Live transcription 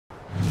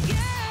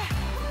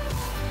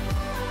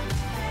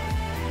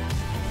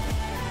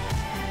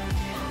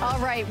All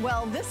right,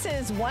 well, this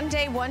is one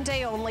day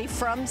only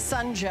from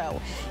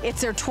Sunjoe. It's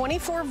their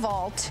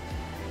 24-volt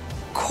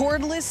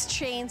cordless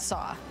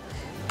chainsaw,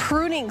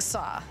 pruning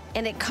saw,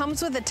 and it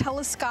comes with a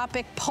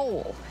telescopic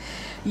pole.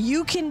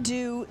 You can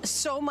do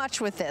so much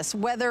with this,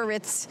 whether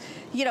it's,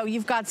 you know,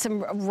 you've got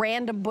some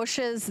random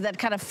bushes that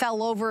kind of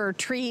fell over, or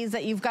trees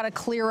that you've got to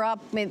clear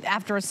up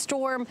after a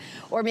storm,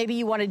 or maybe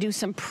you want to do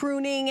some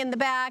pruning in the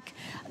back.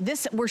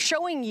 This, we're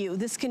showing you,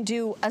 this can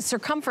do a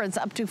circumference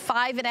up to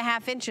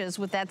 5.5 inches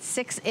with that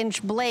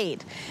 6-inch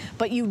blade.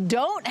 But you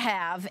don't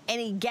have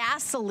any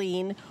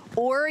gasoline,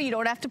 or you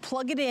don't have to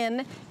plug it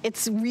in.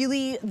 It's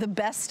really the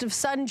best of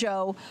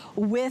Sunjoe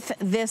with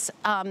this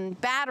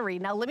battery.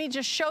 Now let me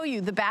just show you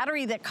the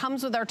battery that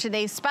comes with our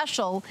today's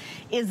special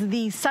is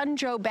the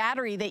Sunjoe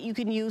battery that you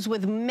can use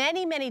with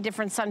many, many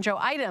different Sunjoe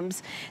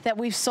items that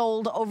we've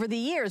sold over the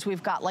years.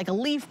 We've got like a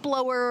leaf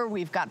blower,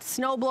 we've got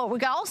snow blower,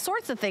 we've got all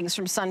sorts of things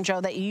from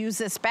Sunjoe that you use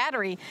this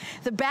battery.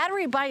 The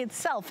battery by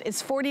itself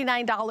is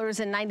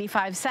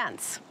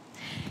 $49.95.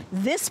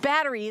 This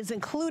battery is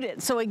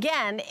included. So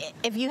again,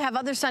 if you have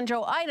other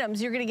Sunjoe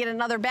items, you're gonna get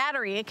another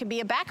battery. It can be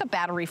a backup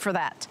battery for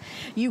that.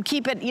 You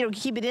keep it, you know,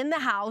 keep it in the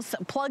house,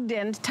 plugged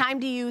in, time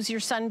to use your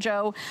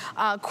Sunjoe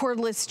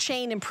cordless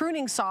chain and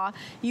pruning saw.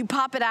 You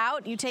pop it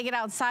out, you take it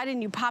outside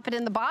and you pop it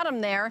in the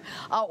bottom there,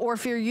 or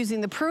if you're using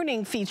the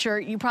pruning feature,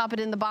 you pop it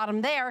in the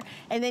bottom there,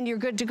 and then you're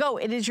good to go.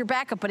 It is your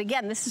backup, but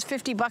again, this is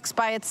 50 bucks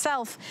by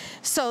itself.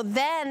 So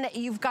then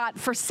you've got,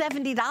 for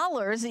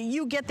 $70,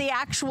 you get the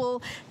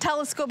actual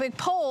telescopic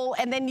pole,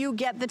 and then you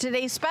get the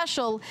today's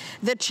special,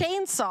 the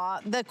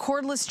chainsaw, the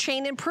cordless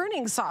chain and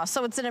pruning saw.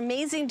 So it's an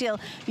amazing deal.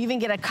 You even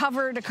get a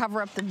cover to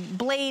cover up the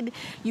blade.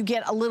 You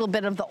get a little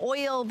bit of the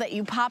oil that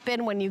you pop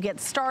in when you get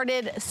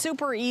started.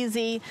 Super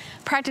easy,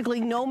 practically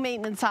no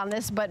maintenance on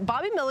this, but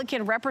Bobby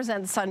Milliken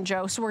represents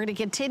Sunjoe, so we're gonna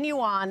continue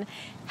on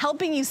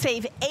helping you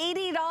save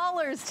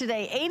 $80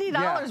 today. $80,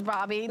 yeah.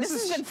 Bobby. This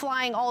has been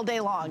flying all day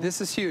long. This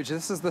is huge.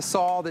 This is the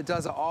saw that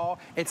does it all.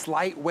 It's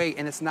lightweight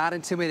and it's not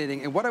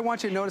intimidating. And what I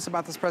want you to notice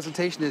about this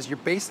presentation is you're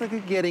basically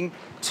getting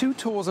two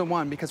tools in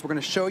one, because we're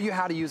gonna show you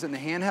how to use it in the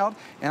handheld,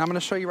 and I'm gonna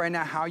show you right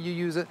now how you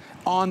use it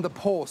on the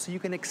pole. So you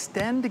can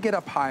extend to get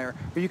up higher,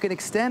 or you can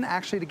extend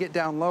actually to get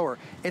down lower.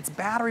 It's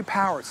battery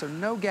powered, so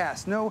no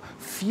gas, no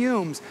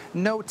fumes,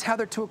 no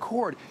tether to a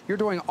cord. You're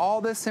doing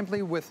all this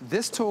simply with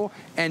this tool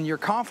and your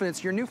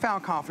confidence, your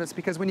newfound confidence,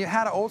 because when you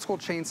had an old school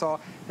chainsaw,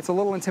 it's a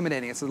little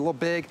intimidating. It's a little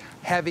big,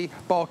 heavy,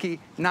 bulky.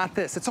 Not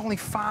this. It's only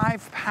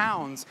 5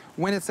 pounds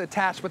when it's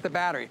attached with the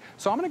battery.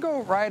 So I'm gonna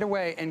go right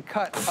away and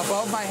cut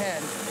above my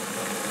head.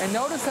 And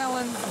notice,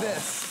 Helen,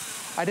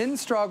 this. I didn't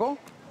struggle.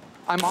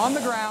 I'm on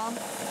the ground.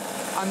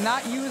 I'm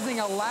not using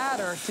a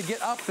ladder to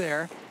get up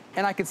there,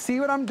 and I can see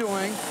what I'm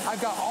doing.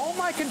 I've got all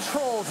my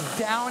controls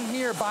down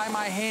here by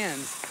my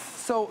hands.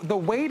 So the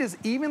weight is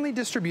evenly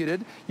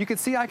distributed. You can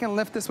see I can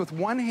lift this with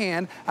one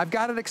hand. I've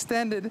got it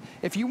extended.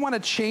 If you want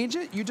to change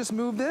it, you just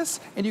move this,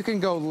 and you can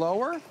go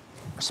lower,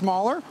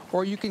 smaller,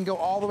 or you can go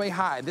all the way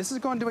high. This is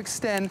going to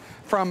extend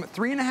from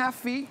 3.5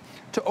 feet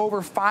to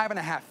over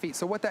 5.5 feet.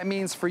 So what that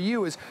means for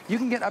you is you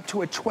can get up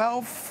to a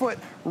 12-foot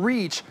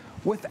reach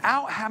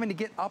without having to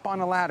get up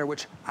on a ladder,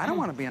 which I don't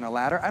want to be on a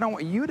ladder. I don't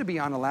want you to be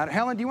on a ladder.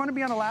 Helen, do you want to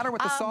be on a ladder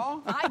with the saw?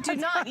 I do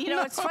not. You know,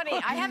 no. It's funny.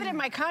 I have it in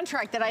my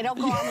contract that I don't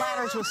go on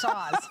ladders with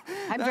saws.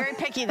 I'm very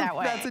picky that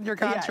way. That's in your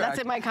contract. Yeah, that's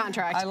in my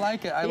contract. I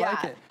like it. I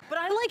like it. But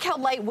I like how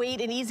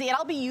lightweight and easy, and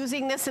I'll be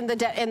using this in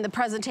the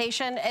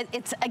presentation.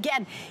 It's,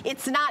 again,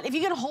 it's not, if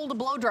you can hold a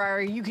blow dryer,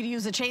 you could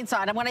use a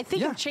chainsaw. And when I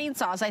think of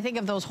chainsaws, I think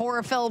of those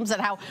horror films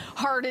and how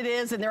hard it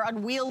is, and they're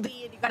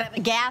unwieldy, and you gotta have a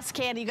gas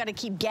can, you gotta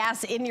keep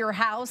gas in your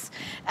house.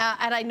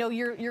 And I know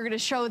you're gonna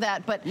show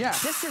that, but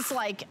this is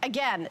like,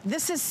 again,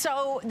 this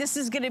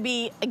is gonna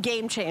be a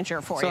game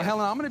changer for you. So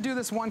Helen, I'm gonna do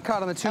this one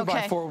cut on the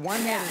 2x4,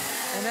 1 minute,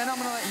 and then I'm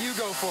gonna let you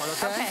go for it,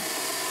 okay?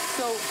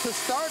 So to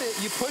start it,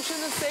 you push in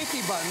the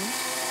safety button,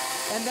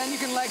 and then you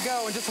can let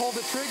go and just hold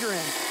the trigger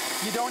in.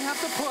 You don't have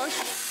to push.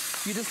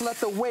 You just let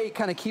the weight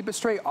kind of keep it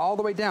straight all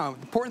the way down.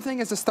 The important thing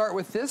is to start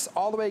with this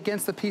all the way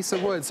against the piece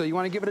of wood. So you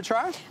want to give it a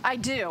try? I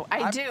do.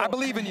 I do. I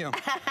believe in you.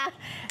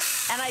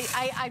 And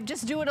I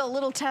just doing a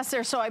little test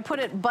there. So I put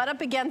it butt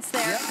up against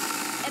there. Yep.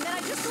 And then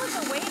I just let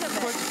the weight of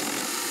it.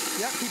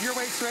 Yep, keep your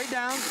weight straight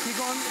down. Keep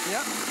going.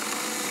 Yep.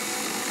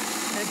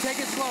 And take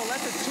it slow.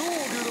 Let the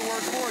tool do the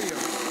work for you.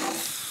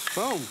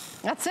 Boom.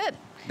 That's it.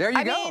 There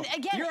you go. Mean,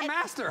 again, you're a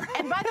master.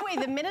 And by the way,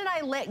 the minute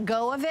I let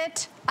go of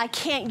it, I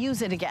can't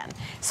use it again.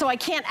 So I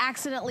can't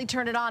accidentally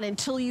turn it on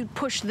until you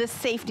push this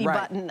safety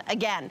button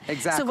again.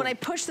 Exactly. So when I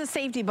push the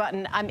safety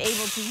button, I'm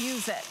able to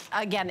use it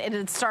again, and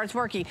it starts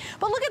working.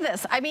 But look at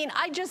this. I mean,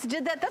 I just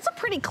did that. That's a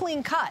pretty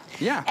clean cut.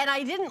 Yeah. And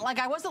I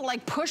wasn't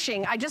like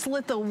pushing. I just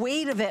let the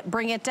weight of it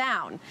bring it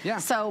down. Yeah.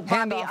 So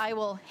Bobby, I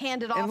will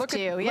hand it off to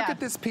you. Look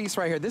at this piece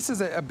right here. This is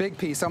a big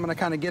piece. I'm going to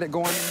kind of get it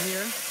going in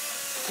here.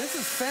 This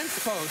is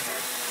fence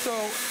post. So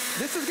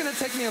this is gonna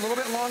take me a little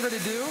bit longer to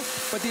do,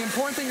 but the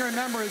important thing to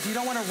remember is you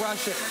don't wanna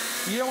rush it.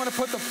 You don't wanna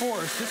put the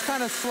force, just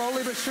kind of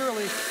slowly but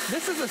surely.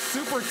 This is a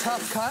super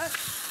tough cut,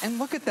 and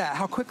look at that,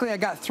 how quickly I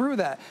got through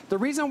that. The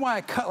reason why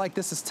I cut like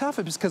this is tough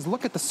is because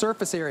look at the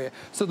surface area.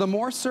 So the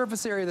more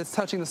surface area that's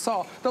touching the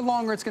saw, the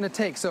longer it's gonna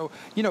take. So,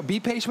 you know, be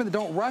patient with it,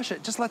 don't rush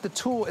it. Just let the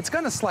tool, it's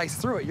gonna slice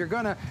through it. You're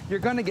gonna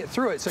get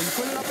through it. So you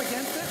put it up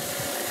against it.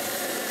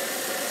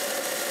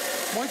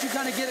 Once you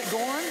kind of get it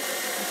going,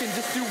 you can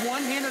just do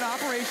one-handed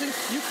operation.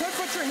 You could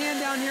put your hand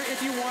down here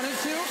if you wanted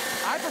to.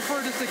 I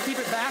prefer just to keep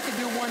it back and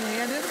do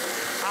one-handed.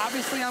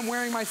 Obviously, I'm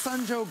wearing my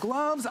Sunjo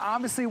gloves.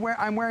 Obviously,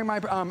 I'm wearing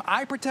my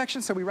eye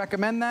protection, so we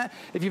recommend that.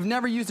 If you've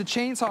never used a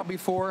chainsaw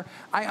before,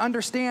 I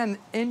understand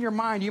in your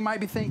mind you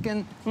might be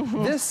thinking,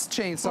 this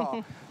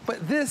chainsaw.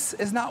 But this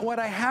is not what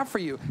I have for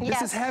you. Yes.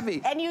 This is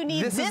heavy. And you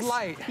need this is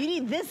light. You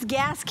need this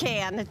gas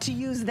can to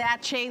use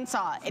that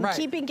chainsaw. And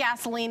keeping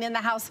gasoline in the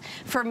house,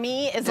 for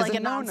me, is like a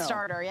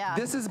non-starter, yeah.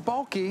 This is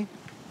bulky.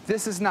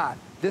 This is not.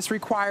 This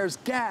requires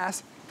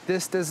gas.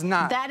 This does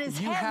not. That is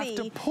heavy. You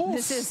have to pull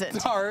this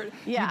isn't. Start.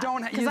 Yeah,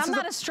 because I'm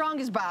not as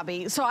strong as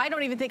Bobby, so I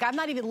don't even think, I'm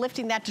not even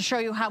lifting that to show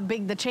you how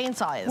big the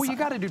chainsaw is. Well, you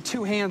got to do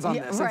two hands on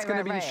this. It's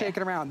going to be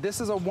shaking around.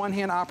 This is a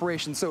one-hand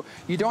operation, so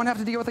you don't have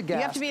to deal with the gas.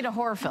 You have to be in a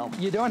horror film.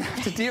 You don't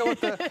have to deal with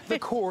the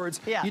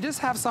cords. You just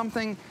have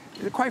something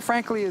that, quite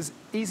frankly, is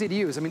easy to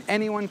use. I mean,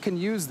 anyone can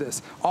use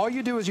this. All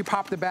you do is you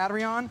pop the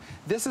battery on.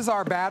 This is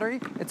our battery.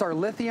 It's our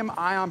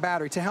lithium-ion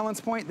battery. To Helen's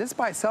point, this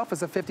by itself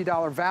is a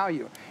 $50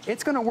 value.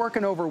 It's going to work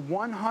in over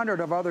 100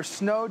 of other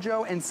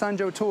Snowjo and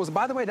Sunjo tools.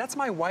 By the way, that's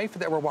my wife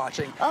that we're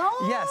watching.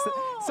 Oh! Yes,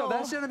 so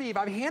that's Genevieve.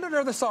 I handed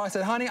her the saw. I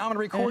said, honey, I'm going to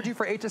record you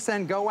for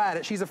HSN. Go at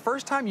it. She's a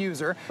first-time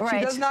user. She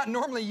does not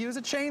normally use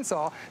a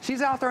chainsaw.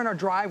 She's out there in our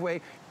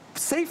driveway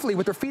safely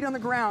with her feet on the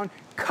ground,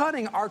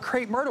 cutting our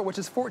crepe myrtle, which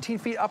is 14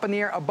 feet up in the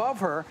air above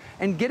her,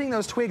 and getting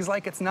those twigs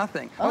like it's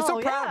nothing. I was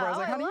so proud of her. I was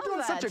like, honey, you're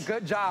doing such a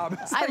good job.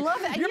 I love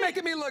it. You're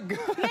making me look good.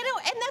 You know,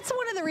 and that's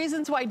one of the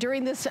reasons why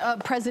during this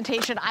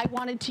presentation I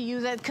wanted to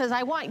use it, because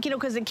I want, you know,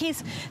 because in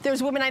case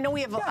there's women, I know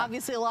we have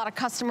obviously a lot of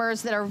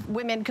customers that are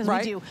women, because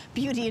we do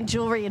beauty and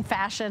jewelry and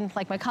fashion,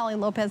 like my Colleen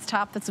Lopez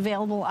top that's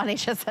available on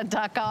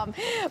hsn.com.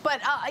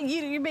 But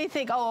you may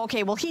think, oh,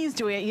 okay, well, he's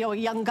doing it, you know, a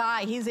young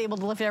guy, he's able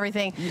to lift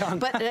everything. Young.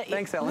 But,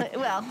 thanks, Ellen.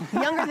 Well,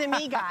 younger than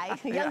me guy,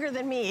 younger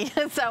than me.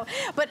 So,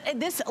 but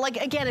this, like,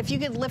 again, if you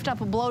could lift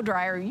up a blow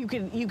dryer, you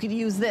could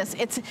use this.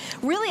 It's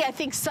really, I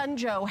think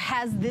Sunjo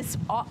has this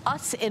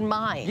us in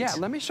mind. Yeah,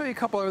 let me show you a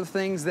couple other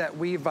things that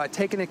we've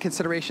taken into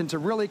consideration to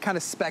really kind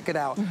of spec it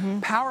out.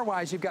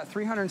 Power-wise, you've got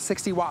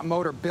 360 watt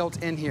motor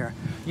built in here.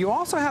 You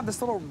also have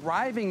this little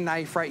riving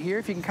knife right here,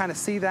 if you can kind of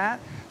see that.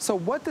 So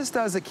what this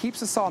does, it keeps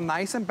the saw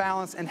nice and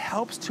balanced and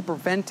helps to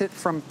prevent it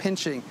from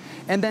pinching.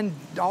 And then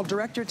I'll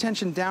direct your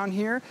attention down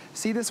here.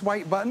 See this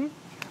white button?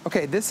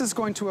 Okay, this is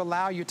going to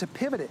allow you to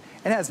pivot it.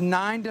 It has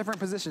 9 different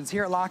positions.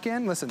 Here at lock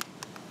in, listen.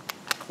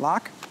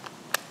 Lock,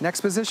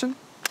 next position,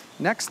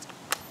 next.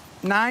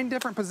 9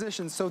 different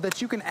positions so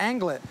that you can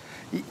angle it.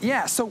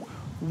 Yeah, so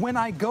when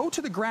I go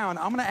to the ground,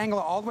 I'm gonna angle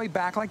it all the way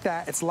back like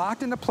that. It's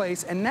locked into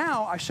place, and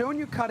now I've shown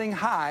you cutting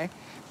high.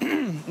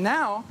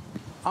 Now,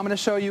 I'm gonna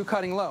show you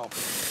cutting low.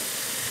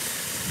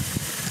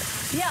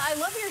 Yeah, I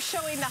love you're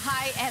showing the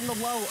high and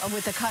the low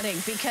with the cutting,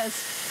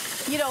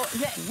 because, you know,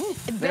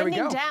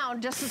 bending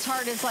down just as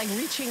hard as like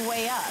reaching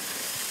way up.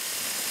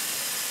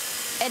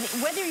 And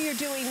whether you're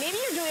doing, maybe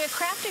you're doing a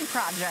crafting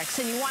project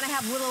and you want to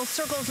have little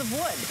circles of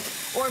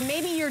wood, or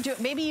maybe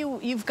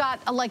you've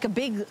got like a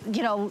big,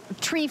 you know,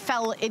 tree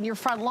fell in your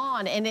front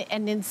lawn, and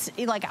it's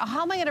like,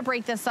 how am I going to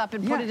break this up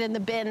and put it in the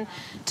bin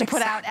to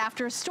put out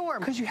after a storm?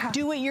 Because you have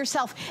do it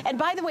yourself. And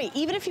by the way,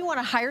 even if you want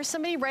to hire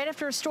somebody right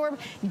after a storm,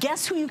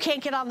 guess who you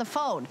can't get on the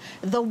phone?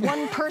 The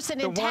one person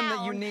in town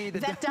that you need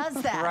that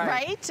does that,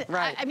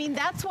 right? I mean,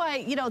 that's why,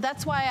 you know,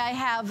 that's why I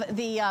have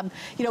the,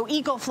 you know,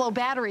 EcoFlow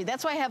battery.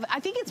 That's why I have. I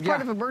think it's part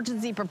of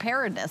emergency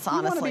preparedness, honestly.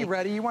 You want to be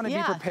ready, you want to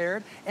be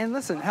prepared. And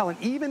listen, Helen,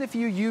 even if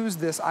you use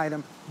this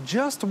item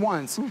just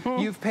once,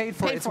 you've paid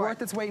for it. It's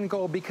worth its weight in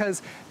gold,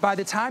 because by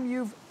the time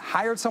you've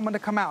hired someone to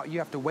come out, you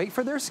have to wait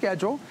for their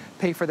schedule,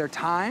 pay for their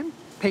time,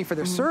 pay for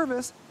their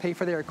service, pay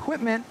for their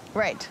equipment.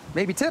 Right.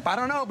 Maybe tip, I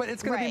don't know, but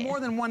it's going to be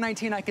more than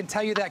 $119, I can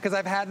tell you that, because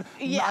I've had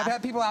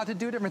people out to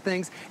do different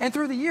things. And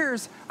through the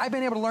years, I've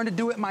been able to learn to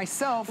do it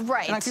myself.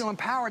 Right. And I feel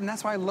empowered, and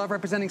that's why I love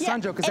representing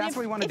Sunjo, because that's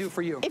what we want to do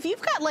for you. If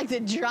you've got like the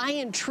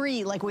giant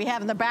tree like we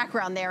have in the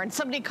background there, and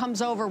somebody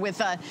comes over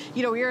with a,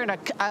 you know, you're in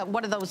a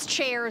one of those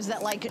chairs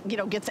that, like, you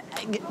know, gets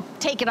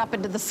taken up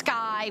into the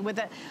sky with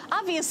a,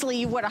 obviously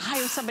you want to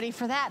hire somebody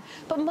for that.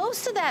 But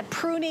most of that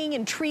pruning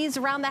and trees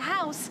around the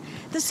house,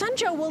 the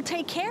Sunjo Joe will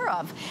take care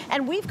of.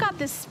 And we've got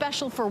this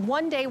special for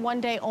one day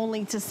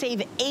only to save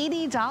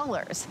 $80.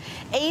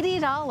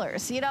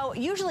 $80. You know,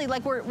 usually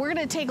like we're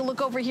gonna take a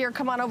look over here,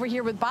 come on over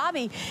here with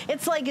Bobby.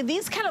 It's like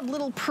these kind of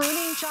little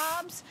pruning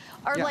jobs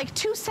are like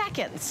 2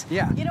 seconds.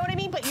 Yeah. You know what I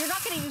mean? But you're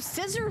not gonna use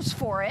scissors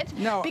for it.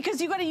 No.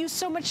 Because you gotta use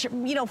so much,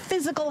 you know,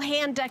 physical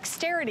hand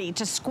dexterity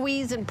to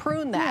squeeze and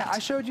prune that. Yeah, I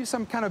showed you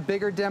some kind of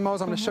bigger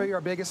demos. I'm gonna show you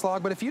our biggest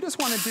log, but if you just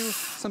wanna do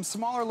some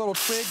smaller little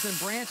twigs and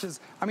branches,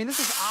 I mean, this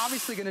is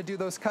obviously gonna do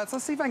those cuts.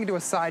 Let's see if I can do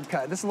a side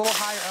cut. This is a little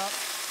higher up.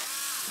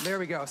 There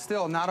we go,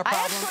 still not a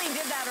problem. I actually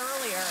did that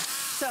earlier,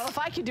 so if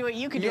I could do it,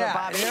 you could do it,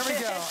 Bobby. Yeah, there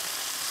we go.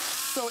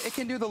 So it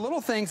can do the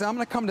little things. I'm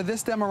gonna come to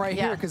this demo right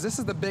here because this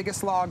is the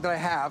biggest log that I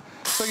have.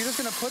 So you're just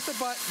gonna put the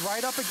butt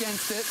right up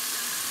against it,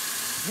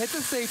 hit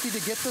the safety to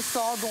get the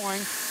saw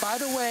going. By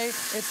the way,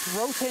 it's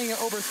rotating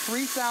at over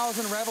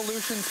 3,000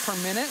 revolutions per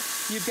minute.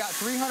 You've got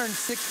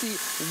 360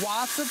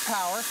 watts of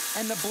power,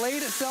 and the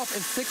blade itself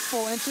is 6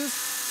 full inches.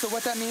 So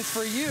what that means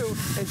for you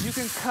is you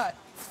can cut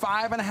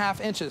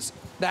 5.5 inches.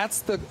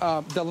 That's the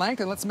length,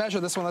 and let's measure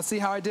this one. Let's see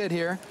how I did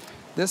here.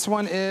 This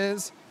one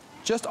is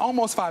just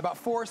almost 5, about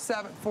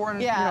 4.7, 4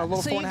 and, you know, a little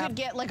 4.5. So you could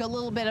get like a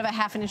little bit of a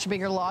 1/2 inch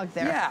bigger log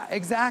there. Yeah,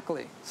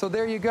 exactly. So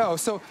there you go.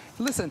 So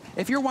listen,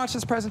 if you're watching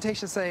this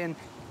presentation saying,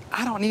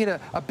 I don't need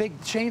a big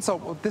chainsaw.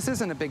 Well, this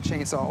isn't a big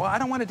chainsaw. Well, I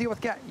don't want to deal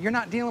with gas. You're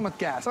not dealing with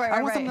gas.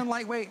 I want something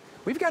lightweight.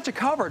 We've got you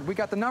covered. We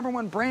got the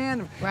 #1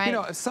 brand. You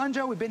know,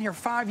 Sunjoe, we've been here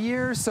 5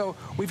 years, so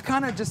we've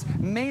kind of just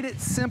made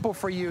it simple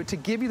for you to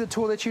give you the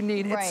tool that you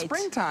need. It's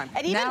springtime.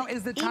 And even, now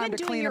is the time to clean and prune.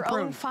 Even doing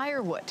your own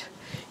firewood.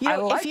 You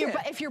know,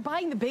 if you're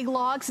buying the big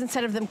logs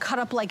instead of them cut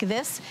up like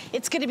this,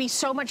 it's going to be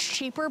so much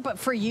cheaper. But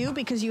for you,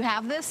 because you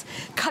have this,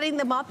 cutting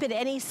them up in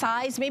any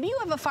size. Maybe you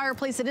have a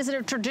fireplace that isn't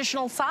a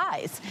traditional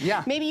size.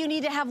 Yeah. Maybe you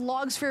need to have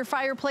logs for your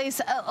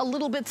fireplace a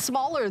little bit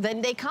smaller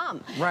than they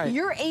come. Right.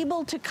 You're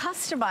able to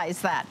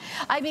customize that.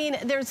 I mean,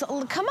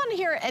 come on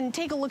here and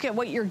take a look at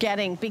what you're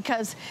getting,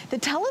 because the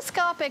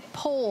telescopic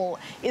pole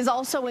is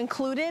also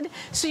included.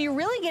 So you're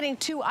really getting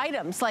 2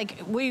 items. Like,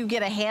 will you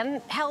get a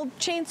handheld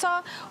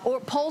chainsaw or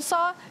pole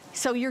saw?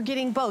 So you're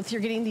getting both.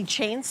 You're getting the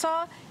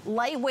chainsaw,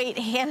 lightweight,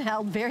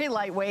 handheld, very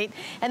lightweight,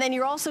 and then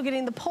you're also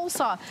getting the pole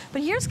saw.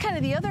 But here's kind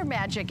of the other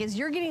magic, is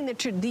you're getting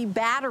the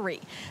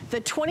battery, the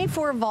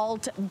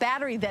 24-volt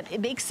battery that it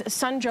makes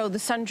Sunjoe the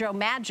Sunjoe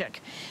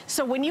magic.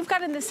 So when you've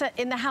got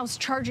in the house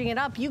charging it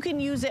up, you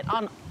can use it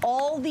on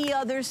all the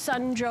other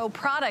Sunjoe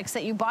products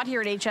that you bought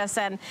here at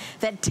HSN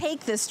that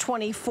take this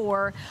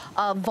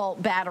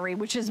 24-volt battery,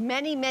 which is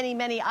many, many,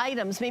 many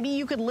items. Maybe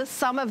you could list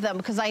some of them,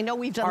 because I know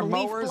we've done our the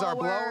leaf mowers, blower, our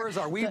blowers,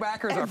 our weed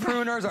whackers, our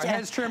pruners, our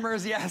hedge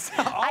trimmers, yes.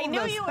 I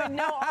knew you would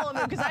know all of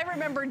them, because I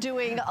remember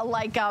doing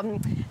like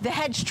the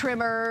hedge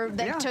trimmer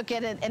that took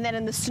it, and then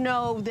in the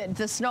snow,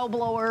 the snow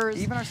blowers.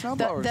 Even our snow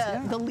blowers,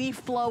 the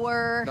leaf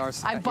blower.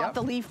 I bought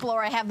the leaf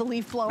blower. I have the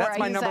leaf blower. That's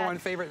my #1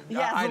 favorite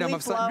item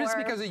of Sun, just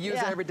because I use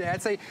it every day.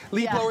 I'd say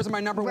leaf blowers are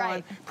my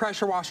 #1.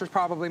 Pressure washer is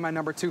probably my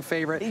 #2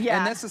 favorite.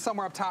 And this is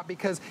somewhere up top,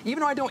 because even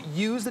though I don't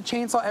use the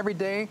chainsaw every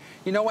day,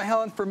 you know what,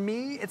 Helen? For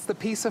me, it's the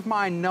peace of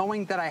mind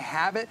knowing that I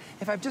have it.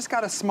 If I've just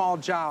got a small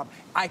job,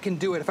 I can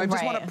do it. If I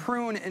just want to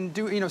prune and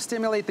do,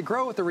 stimulate the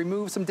growth or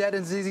remove some dead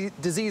and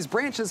diseased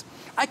branches,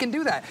 I can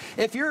do that.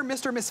 If you're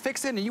Mr. or Miss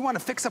Fix-It and you want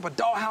to fix up a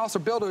dollhouse or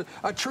build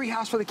a tree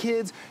house for the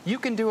kids, you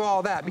can do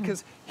all that,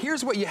 because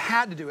here's what you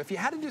had to do. If you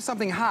had to do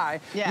something high,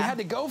 you had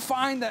to go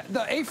find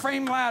the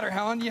A-frame ladder,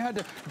 Helen. You had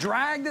to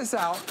drag this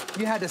out.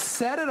 You had to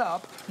set it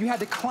up. You had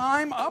to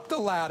climb up the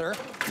ladder.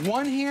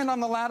 One hand on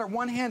the ladder,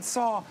 one hand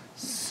saw.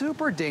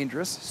 Super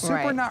dangerous,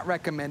 super not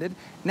recommended.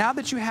 Now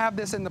that you have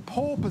this in the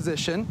pole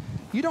position,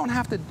 you don't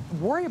have to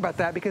worry about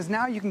that, because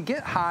now you can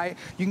get high,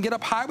 you can get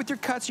up high with your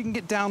cuts, you can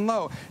get down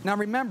low. Now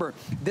remember,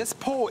 this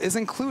pole is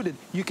included.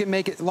 You can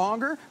make it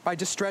longer by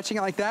just stretching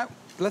it like that.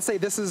 Let's say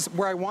this is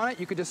where I want it,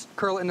 you could just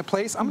curl it into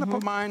place. I'm gonna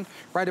put mine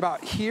right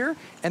about here,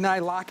 and then I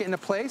lock it into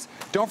place.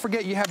 Don't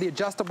forget, you have the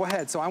adjustable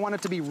head, so I want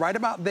it to be right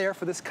about there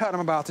for this cut I'm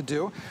about to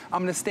do.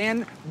 I'm gonna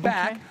stand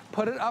back,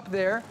 put it up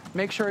there,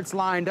 make sure it's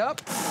lined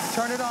up,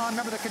 turn it on.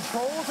 Remember, the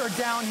controls are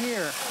down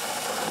here.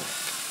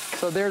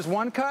 So there's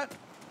one cut,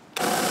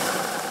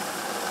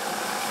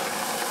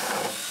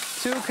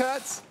 2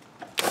 cuts,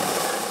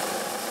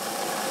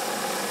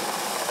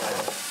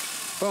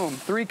 boom,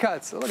 3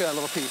 cuts. Look at that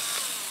little piece.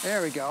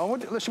 There we go.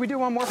 Should we do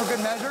one more for good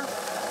measure?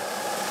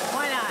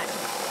 Why not?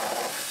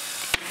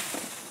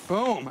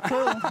 Boom.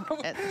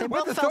 They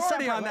both with fell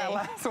authority separately. on that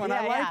last one.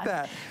 I like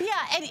that. Yeah,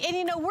 and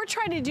you know, we're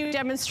trying to do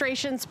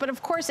demonstrations, but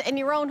of course, in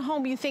your own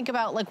home, you think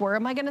about, like, where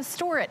am I going to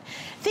store it?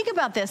 Think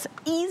about this.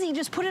 Easy,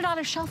 just put it on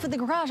a shelf in the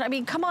garage. I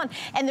mean, come on.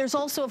 And there's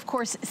also, of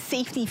course,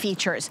 safety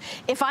features.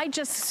 If I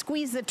just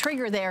squeeze the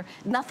trigger there,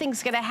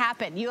 nothing's going to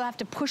happen. You have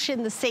to push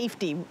in the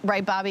safety,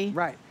 right, Bobby?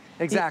 Right.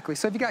 Exactly.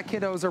 So if you got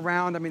kiddos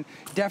around, I mean,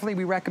 definitely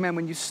we recommend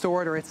when you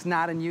store it or it's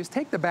not in use,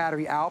 take the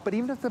battery out. But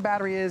even if the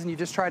battery is and you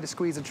just try to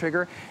squeeze the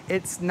trigger,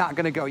 it's not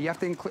going to go. You have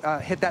to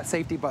hit that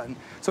safety button.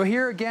 So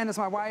here again is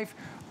my wife.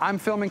 I'm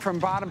filming from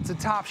bottom to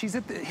top. She's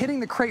hitting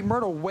the crepe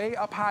myrtle way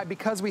up high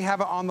because we have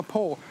it on the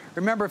pole.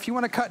 Remember, if you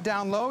want to cut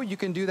down low, you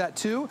can do that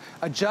too.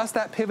 Adjust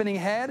that pivoting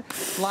head,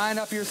 line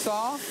up your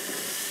saw,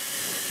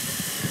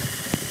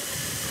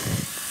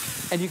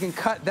 and you can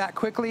cut that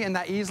quickly and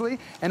that easily.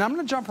 And I'm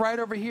gonna jump right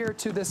over here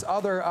to this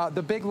other,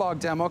 the big log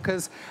demo,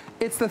 because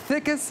it's the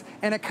thickest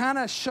and it kind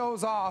of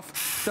shows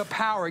off the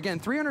power. Again,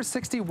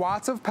 360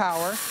 watts of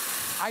power.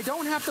 I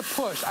don't have to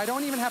push. I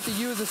don't even have to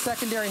use a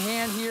secondary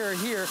hand here or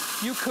here.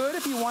 You could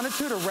if you wanted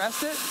to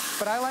rest it,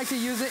 but I like to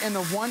use it in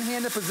the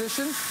one-handed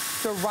position.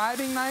 The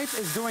riving knife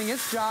is doing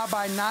its job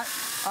by not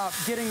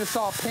getting the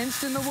saw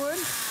pinched in the wood.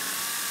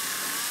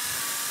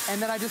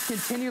 And then I just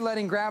continue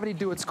letting gravity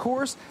do its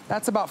course.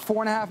 That's about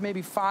 4.5,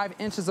 maybe 5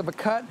 inches of a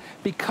cut.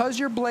 Because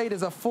your blade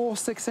is a full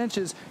 6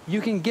 inches,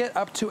 you can get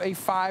up to a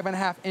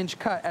 5.5 inch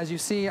cut. As you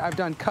see, I've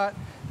done cut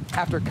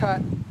after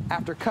cut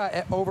after cut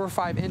at over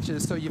 5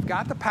 inches. So you've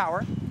got the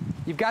power,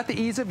 you've got the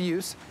ease of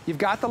use, you've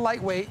got the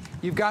lightweight,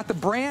 you've got the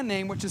brand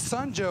name, which is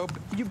Sunjo,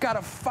 you've got a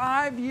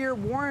 5-year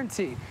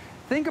warranty.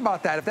 Think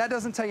about that. If that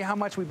doesn't tell you how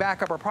much we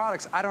back up our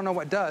products, I don't know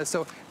what does.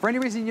 So for any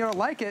reason you don't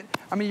like it,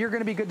 I mean, you're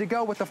gonna be good to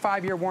go with the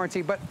 5-year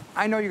warranty, but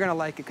I know you're gonna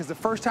like it because the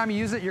first time you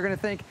use it, you're gonna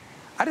think,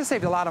 I just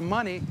saved a lot of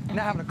money, not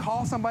having to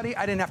call somebody,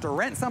 I didn't have to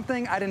rent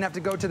something, I didn't have to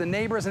go to the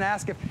neighbors and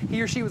ask if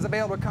he or she was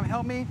available to come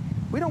help me.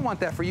 We don't want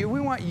that for you. We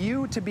want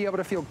you to be able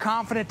to feel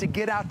confident to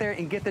get out there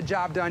and get the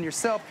job done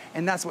yourself,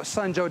 and that's what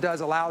Sunjo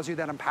does, allows you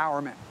that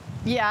empowerment.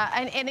 Yeah,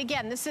 and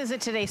again, this is a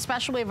Today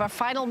Special. We have our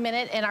final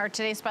minute in our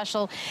Today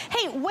Special.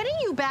 Hey, when are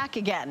you back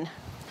again?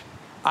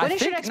 When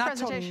is your next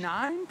presentation?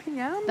 Not till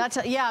 9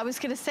 p.m.? Yeah, I was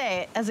going to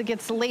say, as it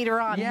gets later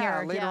on here.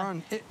 Yeah, later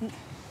on.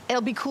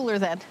 It'll be cooler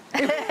then.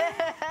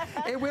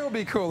 It will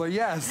be cooler,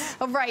 yes.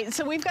 All right,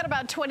 so we've got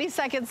about 20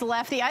 seconds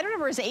left. The item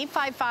number is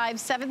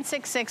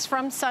 855-766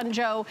 from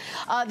Sunjo.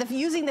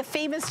 Using the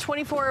famous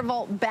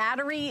 24-volt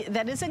battery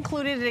that is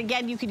included. And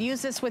again, you could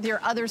use this with your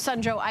other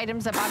Sunjo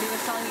items that Bobby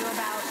was telling you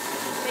about.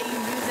 That you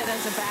use it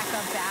as a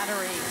backup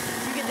battery.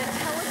 You get the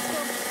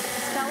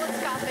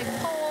telescopic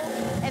pole.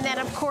 And then,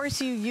 of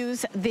course, you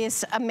use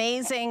this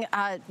amazing,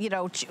 you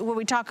know, when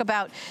we talk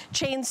about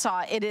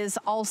chainsaw, it is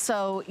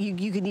also,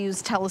 you can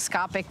use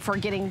telescopic for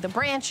getting the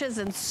branches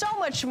and so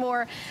much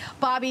more.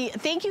 Bobby,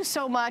 thank you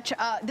so much.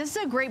 This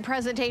is a great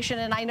presentation,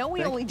 and I know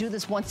we only do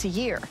this once a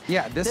year.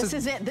 Yeah, this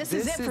is it. This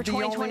is it for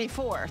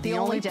 2024. The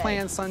only day.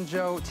 planned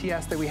Sunjo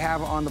TS that we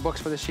have on the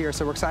books for this year.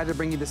 So we're excited to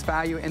bring you this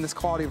value and this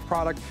quality of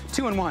product.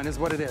 2-in-1 is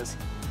what it is.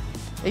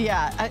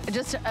 Yeah,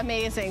 just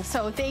amazing.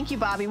 So thank you,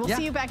 Bobby. We'll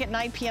see you back at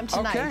 9 p.m.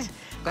 tonight. Okay.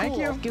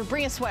 Thank you.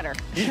 Bring a sweater.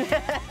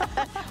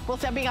 Well,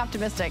 I'm being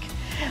optimistic.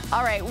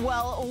 All right,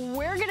 well,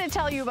 we're going to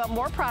tell you about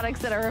more products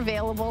that are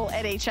available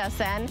at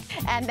HSN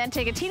and then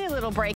take a teeny little break.